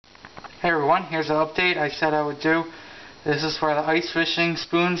Hey everyone, here's an update I said I would do. This is for the ice fishing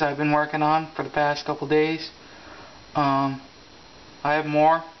spoons I've been working on for the past couple days. I have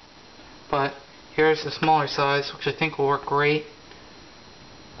more, but here's the smaller size, which I think will work great.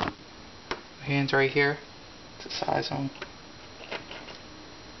 My hand's right here. It's the size of them.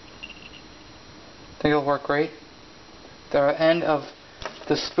 I think it'll work great. The end of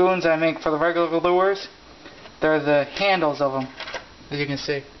the spoons I make for the regular lures, they're the handles of them, as you can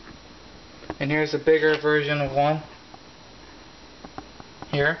see. And here's a bigger version of one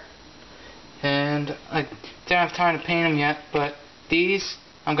here. And I didn't have time to paint them yet, but these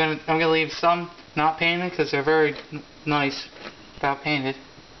I'm gonna leave some not painted because they're very nice without painted.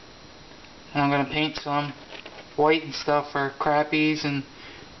 And I'm gonna paint some white and stuff for crappies and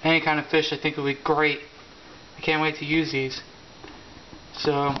any kind of fish. I think it'll be great. I can't wait to use these.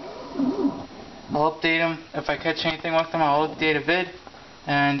 So I'll update them if I catch anything with them. I'll update a vid.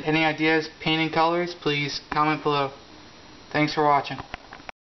 And any ideas, painting colors, please comment below. Thanks for watching.